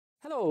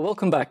Hello,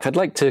 welcome back. I'd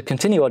like to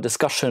continue our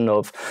discussion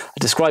of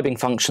describing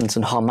functions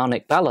and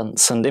harmonic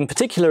balance, and in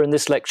particular in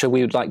this lecture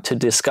we would like to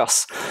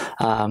discuss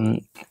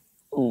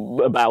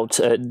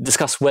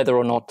whether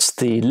or not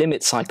the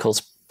limit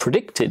cycles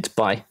predicted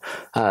by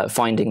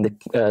finding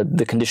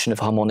the condition of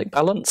harmonic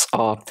balance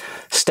are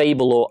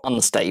stable or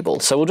unstable.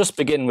 So we'll just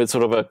begin with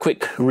sort of a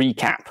quick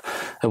recap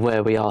of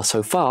where we are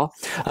so far.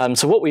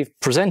 So what we've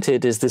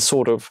presented is this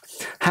sort of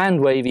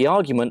hand-wavy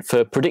argument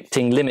for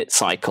predicting limit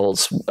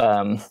cycles.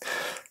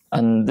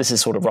 And this is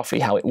sort of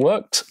roughly how it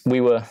worked. We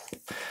were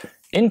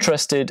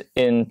interested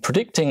in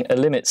predicting a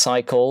limit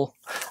cycle,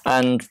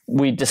 and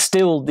we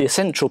distilled the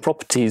essential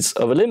properties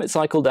of a limit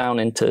cycle down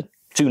into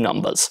two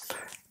numbers,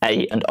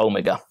 A and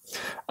omega.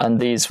 And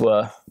these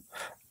were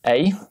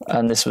A,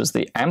 and this was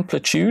the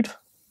amplitude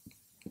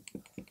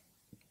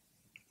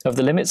of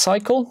the limit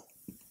cycle,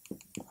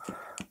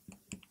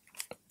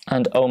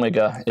 and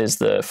omega is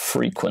the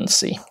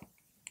frequency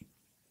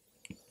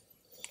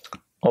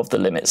of the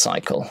limit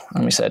cycle.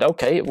 And we said,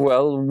 okay,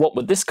 well, what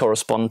would this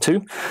correspond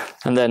to?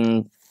 And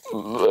then,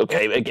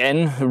 okay,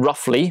 again,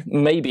 roughly,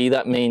 maybe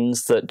that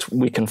means that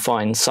we can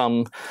find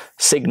some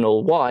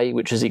signal y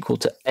which is equal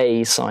to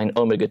A sine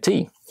omega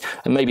t.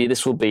 And maybe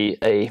this will be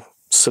a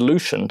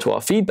solution to our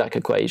feedback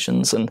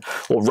equations,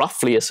 or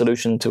roughly a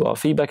solution to our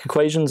feedback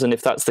equations. And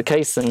if that's the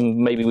case,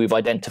 then maybe we've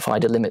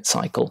identified a limit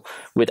cycle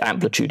with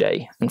amplitude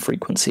A and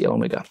frequency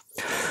omega.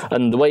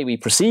 And the way we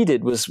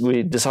proceeded was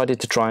we decided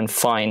to try and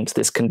find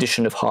this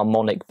condition of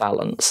harmonic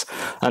balance.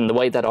 And the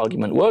way that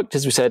argument worked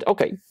is we said,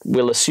 okay,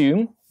 we'll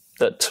assume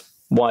that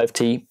y of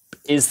t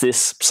is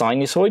this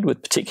sinusoid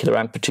with particular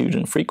amplitude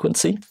and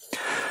frequency.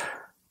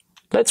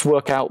 Let's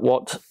work out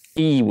what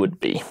E would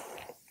be.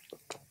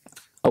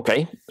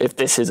 Okay, if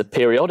this is a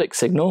periodic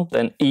signal,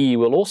 then E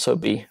will also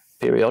be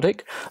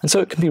periodic, and so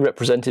it can be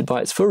represented by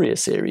its Fourier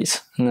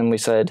series. And then we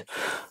said,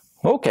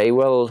 okay,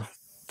 well,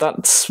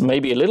 that's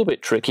maybe a little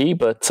bit tricky,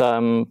 but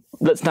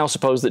let's now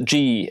suppose that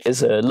G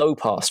is a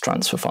low-pass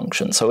transfer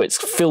function, so it's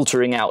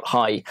filtering out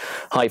high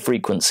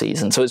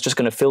frequencies, and so it's just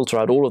going to filter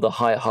out all of the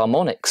higher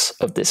harmonics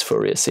of this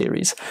Fourier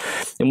series,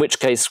 in which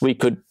case we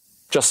could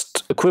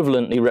just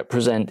equivalently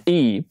represent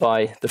E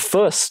by the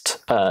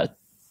first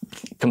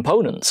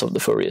components of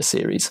the Fourier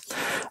series.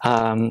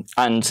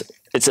 And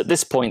it's at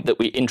this point that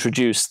we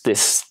introduce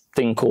this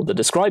thing called the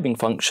describing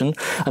function,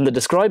 and the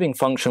describing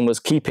function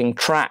was keeping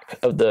track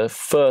of the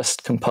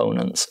first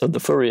components of the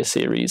Fourier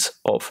series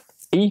of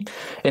E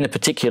in a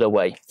particular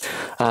way.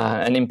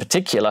 And in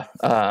particular,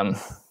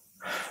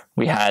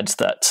 we had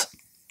that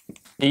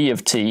E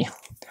of t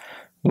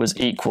was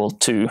equal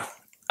to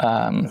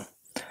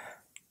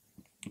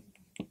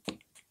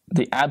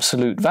the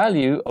absolute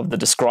value of the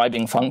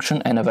describing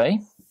function n of A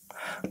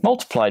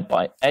multiplied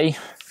by A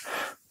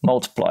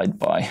multiplied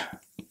by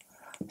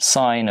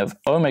sine of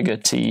omega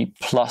t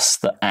plus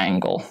the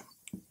angle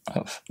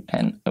of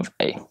n of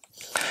A,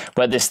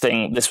 where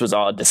this was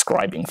our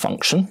describing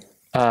function.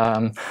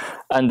 And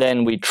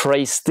then we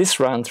traced this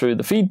round through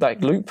the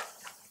feedback loop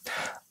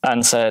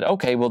and said,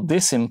 okay, well,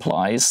 this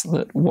implies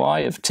that y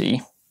of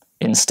t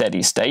in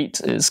steady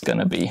state is going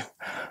to be,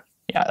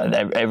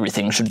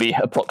 everything should be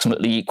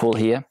approximately equal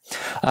here.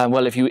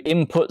 Well, if you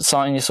input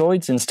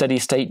sinusoids in steady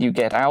state, you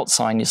get out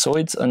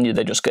sinusoids, and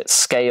they just get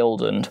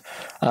scaled and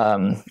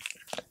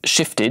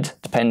shifted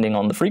depending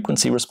on the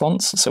frequency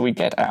response. So we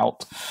get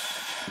out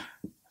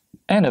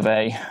n of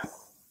A.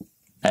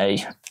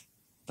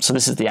 So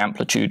this is the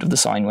amplitude of the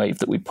sine wave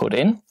that we put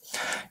in.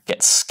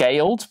 Gets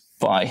scaled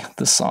by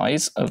the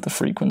size of the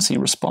frequency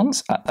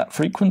response at that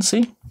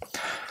frequency.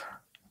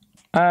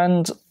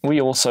 And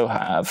we also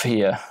have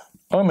here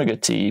omega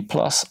t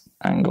plus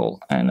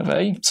angle n of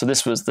A. So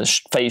this was the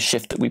phase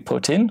shift that we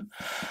put in,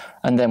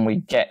 and then we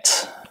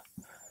get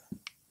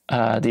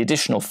the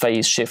additional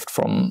phase shift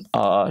from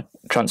our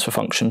transfer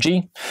function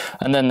G,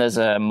 and then there's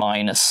a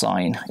minus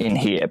sign in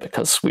here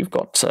because we've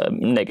got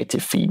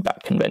negative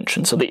feedback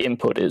convention, so the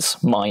input is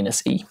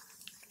minus E.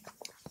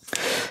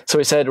 So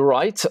we said,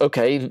 right,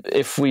 okay,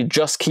 if we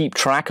just keep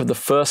track of the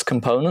first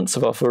components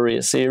of our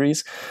Fourier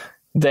series,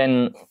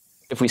 then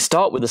if we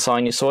start with a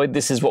sinusoid,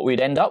 this is what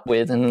we'd end up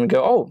with, and then we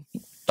go, oh,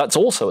 that's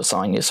also a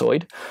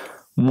sinusoid.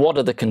 What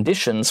are the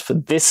conditions for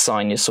this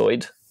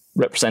sinusoid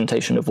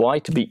representation of y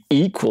to be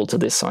equal to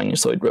this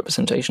sinusoid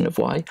representation of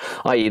y,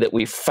 i.e. that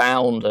we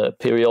found a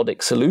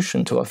periodic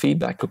solution to our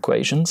feedback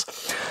equations?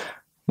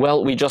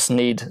 Well, we just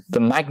need the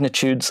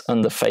magnitudes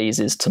and the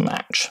phases to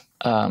match.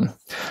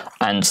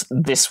 And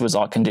this was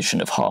our condition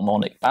of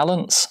harmonic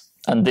balance,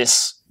 and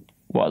this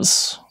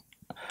was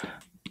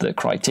the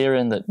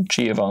criterion that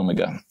G of j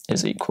omega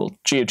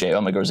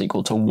is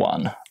equal to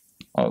 1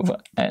 over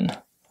n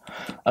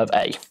of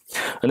A.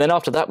 And then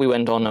after that we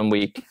went on and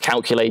we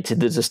calculated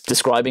the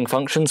describing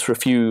functions for a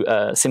few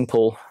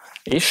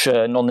simple-ish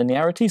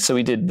nonlinearities. So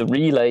we did the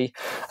relay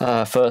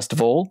first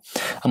of all,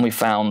 and we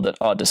found that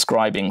our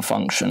describing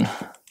function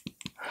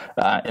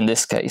in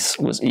this case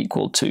was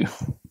equal to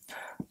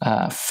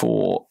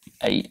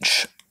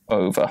 4h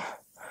over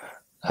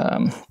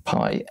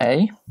pi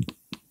a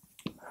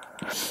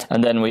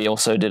And then we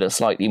also did a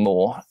slightly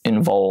more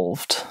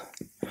involved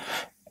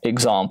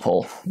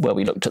example where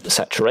we looked at the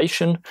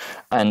saturation,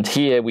 and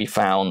here we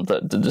found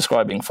that the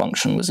describing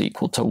function was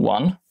equal to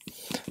 1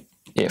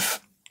 if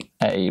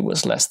A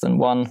was less than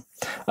 1,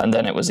 and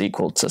then it was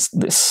equal to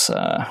this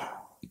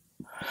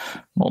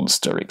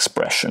monster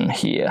expression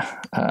here.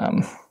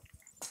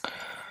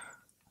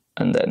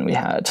 And then we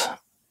had,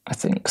 I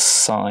think,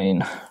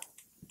 sine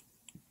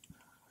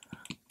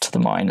to the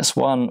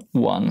 -1,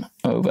 1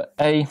 over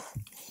A,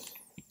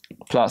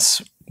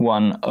 plus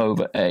 1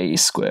 over A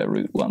square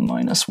root 1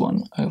 minus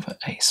 1 over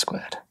A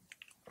squared.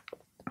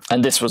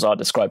 And this was our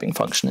describing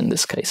function in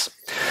this case.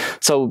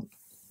 So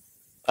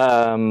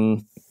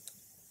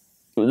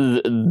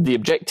the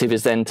objective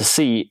is then to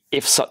see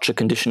if such a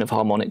condition of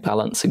harmonic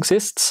balance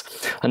exists.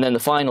 And then the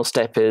final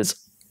step is,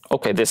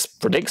 okay, this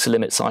predicts a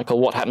limit cycle.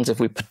 What happens if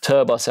we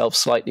perturb ourselves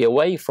slightly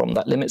away from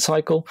that limit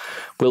cycle?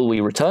 Will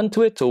we return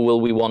to it, or will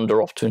we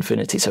wander off to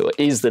infinity? So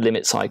is the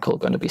limit cycle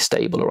going to be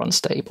stable or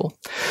unstable?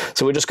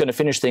 So we're just going to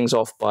finish things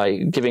off by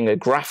giving a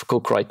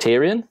graphical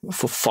criterion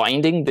for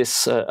finding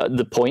this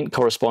the point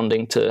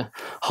corresponding to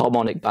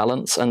harmonic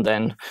balance, and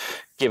then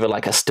give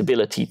a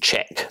stability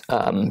check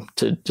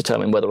to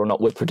determine whether or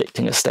not we're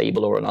predicting a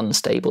stable or an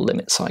unstable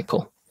limit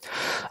cycle.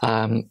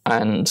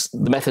 And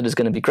the method is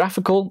going to be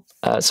graphical.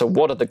 So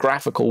what are the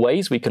graphical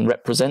ways we can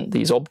represent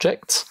these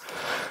objects?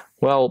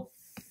 Well,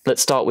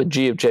 let's start with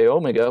g of j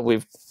omega.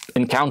 We've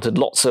encountered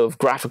lots of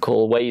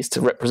graphical ways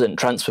to represent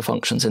transfer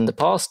functions in the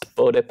past,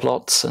 Bode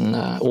plots and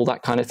all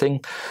that kind of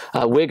thing.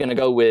 We're going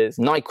to go with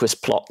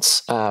Nyquist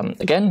plots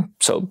again.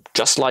 So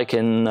just like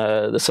in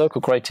the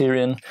circle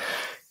criterion,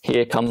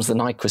 here comes the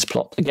Nyquist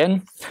plot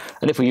again.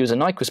 And if we use a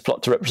Nyquist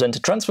plot to represent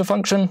a transfer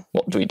function,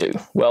 what do?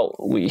 Well,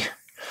 we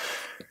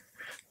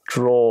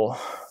draw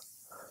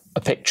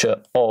a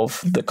picture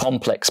of the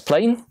complex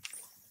plane,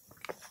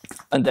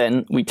 and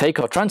then we take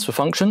our transfer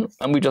function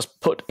and we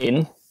just put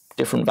in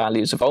different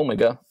values of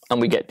omega, and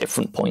we get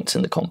different points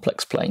in the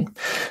complex plane.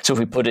 So if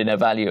we put in a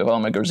value of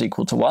omega is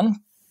equal to 1,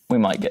 we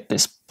might get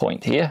this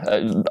point here,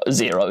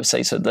 0,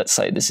 say. So let's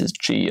say this is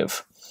g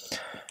of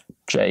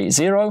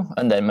j0,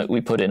 and then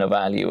we put in a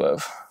value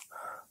of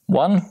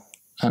 1,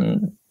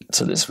 and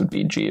so this would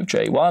be g of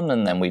j1,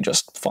 and then we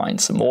just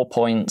find some more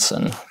points,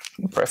 and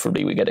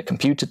preferably we get a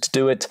computer to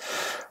do it,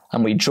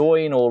 and we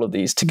join all of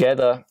these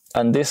together,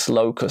 and this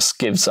locus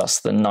gives us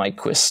the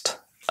Nyquist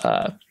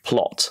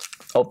plot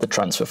of the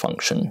transfer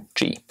function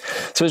g.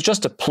 So it's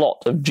just a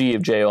plot of g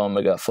of j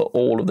omega for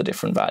all of the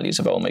different values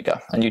of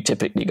omega, and you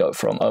typically go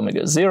from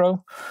omega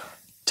 0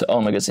 to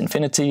omega's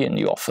infinity, and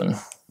you often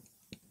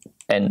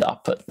end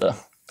up at the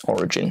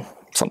origin,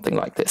 something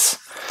like this.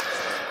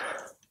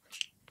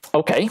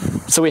 Okay,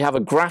 so we have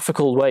a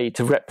graphical way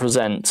to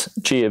represent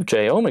g of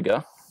j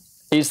omega.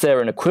 Is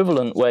there an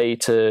equivalent way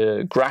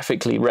to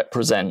graphically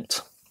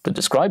represent the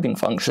describing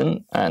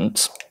function?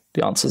 And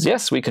the answer is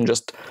yes. We can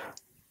just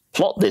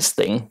plot this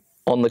thing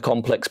on the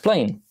complex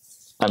plane.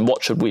 And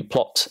what should we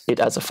plot it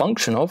as a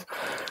function of?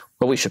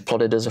 Well, we should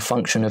plot it as a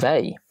function of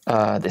A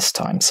this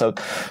time. So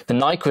the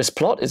Nyquist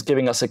plot is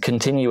giving us a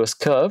continuous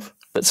curve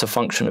that's a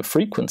function of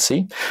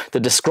frequency. The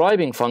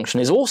describing function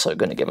is also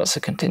going to give us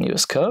a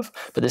continuous curve,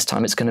 but this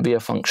time it's going to be a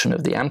function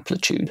of the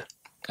amplitude.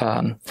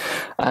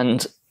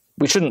 And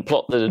we shouldn't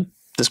plot the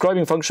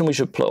describing function, we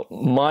should plot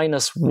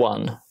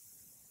 -1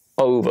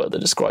 over the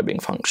describing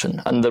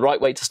function. And the right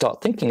way to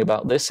start thinking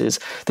about this is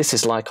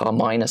like our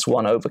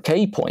 -1 over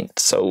k point.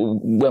 So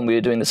when we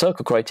were doing the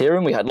circle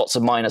criterion, we had lots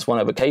of -1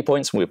 over k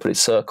points, and we were putting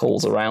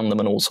circles around them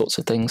and all sorts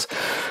of things.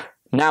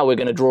 Now we're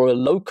going to draw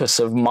a locus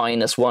of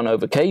 -1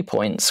 over k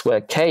points,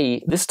 where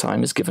k this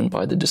time is given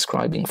by the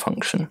describing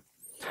function.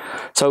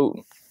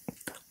 So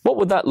what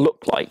would that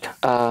look like?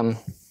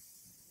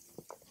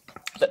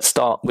 Let's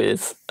start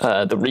with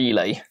the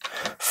relay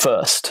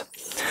first.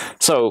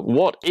 So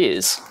what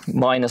is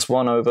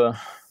 -1 over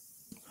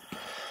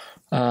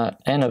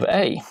n of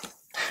a?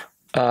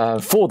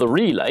 For the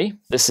relay,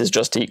 this is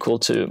just equal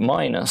to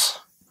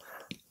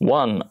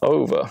 -1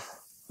 over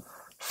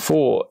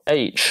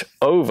 4h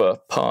over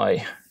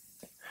pi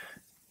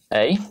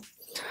a.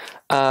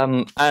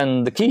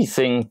 And the key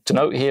thing to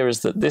note here is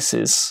that this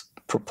is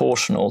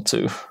proportional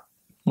to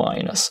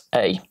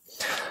 -a.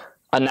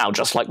 And now,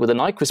 just like with the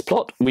Nyquist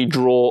plot, we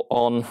draw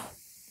on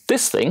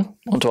this thing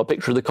onto our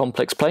picture of the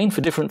complex plane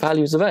for different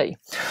values of a.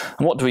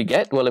 And what do we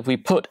get? Well, if we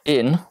put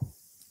in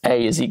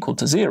a is equal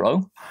to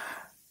 0,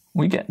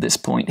 we get this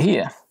point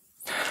here.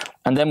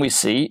 And then we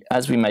see,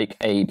 as we make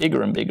a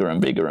bigger and bigger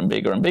and bigger and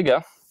bigger and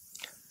bigger,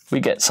 we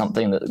get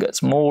something that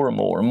gets more and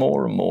more and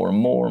more and more and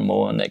more and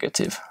more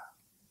negative.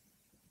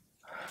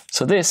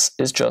 So this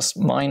is just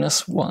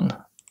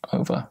 -1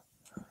 over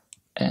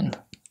n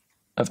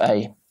of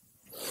a.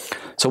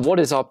 So what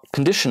is our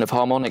condition of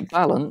harmonic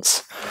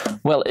balance?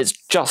 Well, it's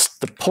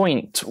just the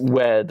point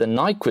where the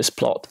Nyquist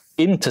plot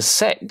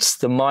intersects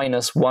the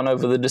 -1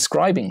 over the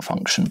describing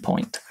function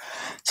point.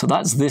 So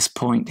that's this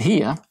point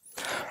here.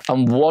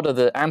 And what are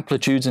the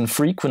amplitudes and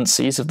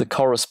frequencies of the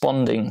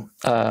corresponding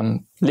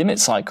limit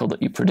cycle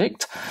that you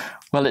predict?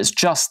 Well, it's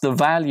just the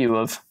value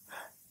of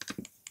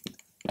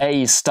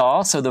A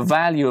star, so the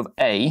value of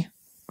A,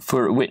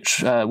 for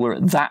which we're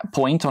at that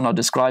point on our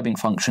describing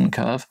function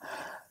curve,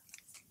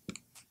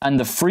 and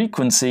the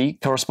frequency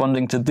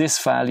corresponding to this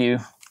value.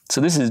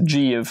 So this is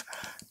g of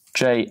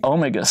j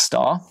omega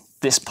star,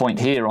 this point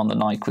here on the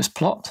Nyquist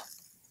plot,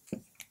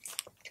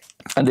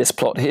 and this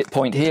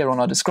point here on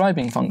our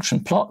describing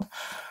function plot.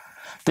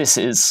 This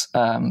is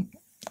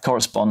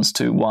corresponds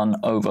to 1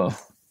 over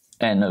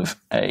n of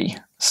A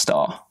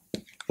star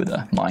with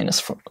a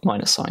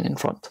minus sign in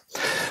front.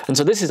 And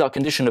so this is our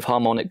condition of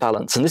harmonic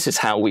balance, and this is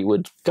how we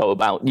would go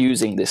about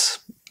using this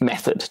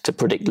method to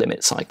predict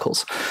limit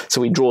cycles.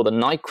 So we draw the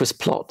Nyquist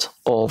plot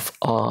of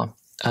our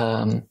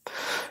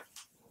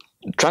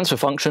transfer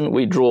function,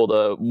 we draw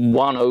the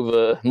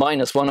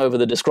minus 1 over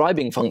the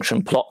describing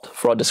function plot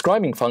for our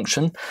describing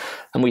function,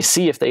 and we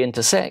see if they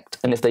intersect.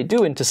 And if they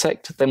do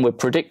intersect, then we're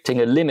predicting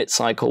a limit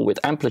cycle with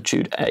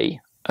amplitude A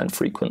and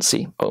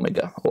frequency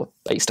omega, or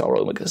A star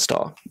omega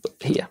star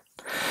here.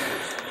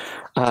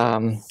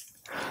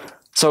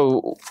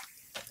 So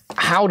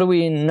how do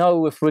we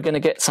know if we're going to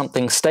get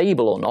something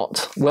stable or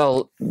not?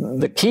 Well,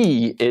 the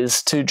key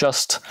is to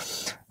just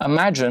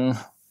imagine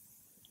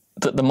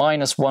that the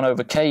minus 1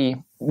 over k,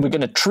 we're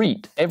going to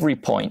treat every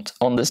point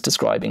on this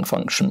describing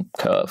function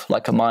curve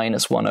like a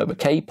minus 1 over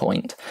k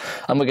point,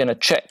 and we're going to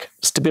check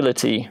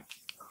stability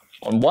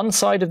on one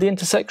side of the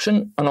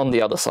intersection and on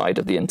the other side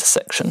of the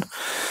intersection.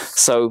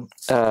 So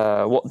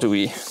what do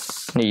we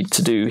need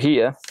to do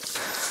here?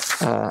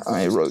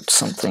 I wrote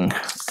something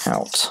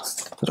out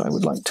that I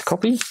would like to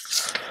copy.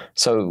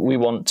 So we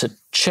want to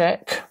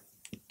check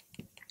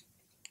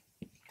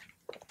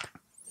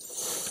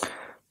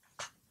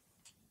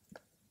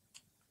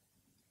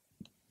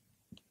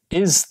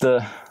is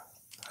the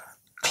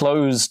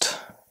closed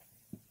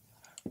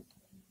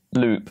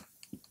loop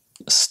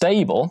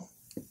stable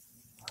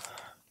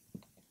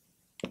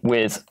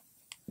with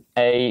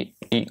A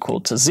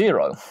equal to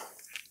 0?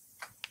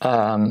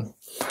 And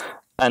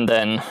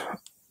then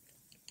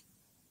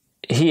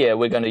here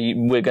we're going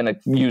to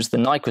use the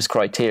Nyquist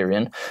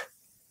criterion,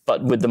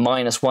 but with the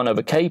minus 1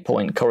 over k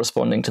point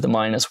corresponding to the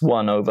minus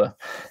 1 over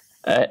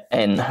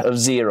n of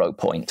 0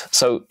 point.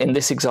 So in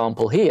this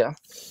example here,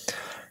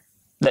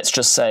 let's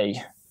just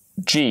say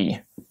G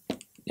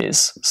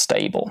is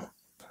stable.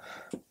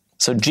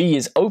 So G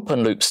is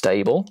open loop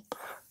stable.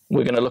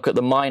 We're going to look at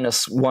the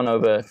minus 1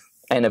 over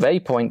n of A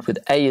point with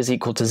A is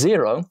equal to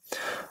 0.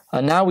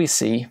 And now we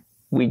see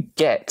we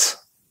get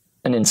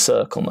an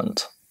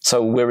encirclement.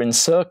 So we're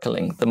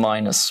encircling the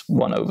minus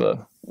 1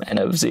 over n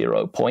of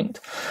 0 point.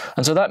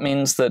 And so that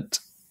means that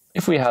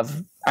if we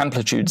have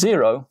amplitude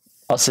 0,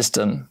 our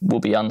system will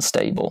be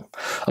unstable.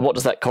 And what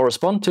does that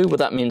correspond to? Well,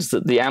 that means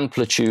that the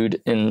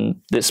amplitude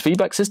in this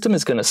feedback system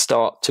is going to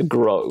start to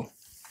grow.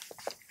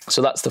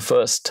 So that's the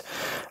first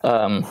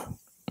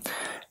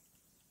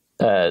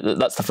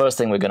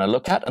thing we're going to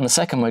look at. And the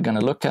second we're going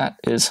to look at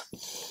is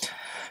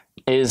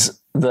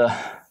the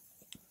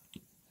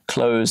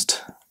closed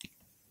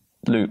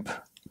loop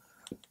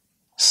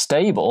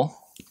stable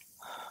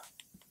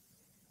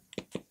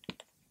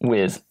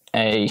with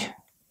A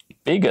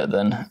bigger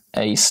than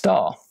A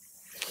star.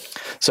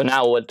 So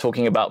now we're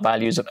talking about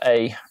values of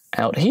A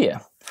out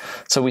here.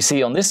 So we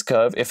see on this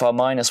curve, if our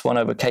minus 1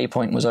 over k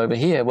point was over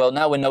here, well,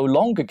 now we're no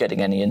longer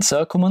getting any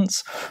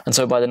encirclements. And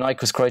so by the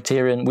Nyquist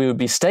criterion, we would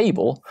be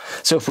stable.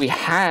 So if we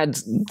had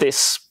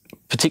this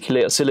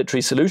particular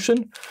oscillatory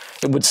solution,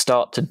 it would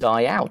start to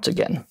die out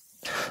again.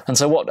 And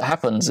so what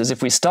happens is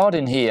if we start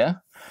in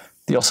here,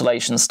 the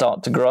oscillations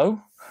start to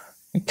grow,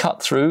 we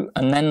cut through,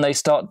 and then they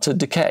start to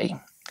decay.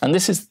 And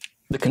this is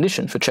the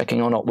condition for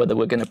checking or not whether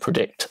we're going to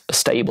predict a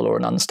stable or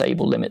an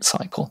unstable limit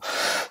cycle.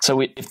 So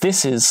if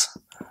this is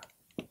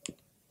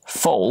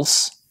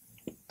false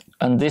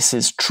and this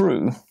is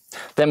true,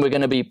 then we're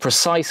going to be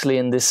precisely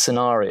in this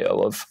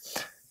scenario of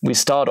we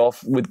start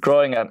off with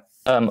growing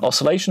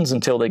oscillations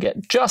until they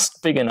get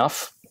just big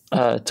enough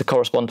to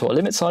correspond to our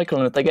limit cycle,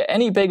 and if they get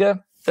any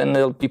bigger, then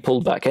they'll be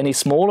pulled back. Any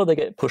smaller, they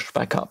get pushed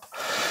back up.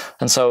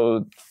 And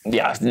so,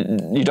 yeah,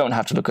 you don't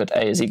have to look at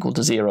A is equal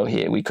to 0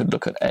 here. We could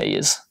look at A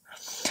is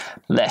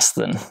less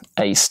than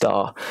A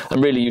star.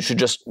 And really, you should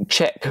just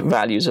check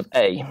values of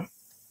A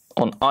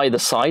on either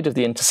side of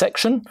the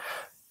intersection,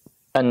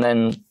 and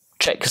then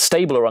check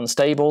stable or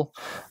unstable.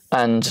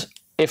 And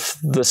if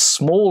the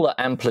smaller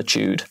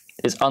amplitude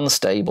is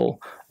unstable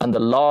and the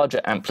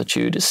larger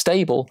amplitude is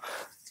stable,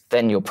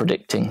 then you're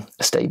predicting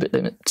a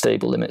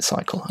stable limit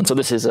cycle. And so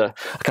this is a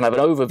kind of an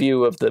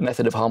overview of the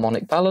method of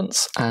harmonic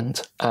balance and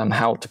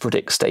how to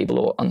predict stable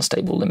or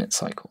unstable limit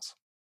cycles.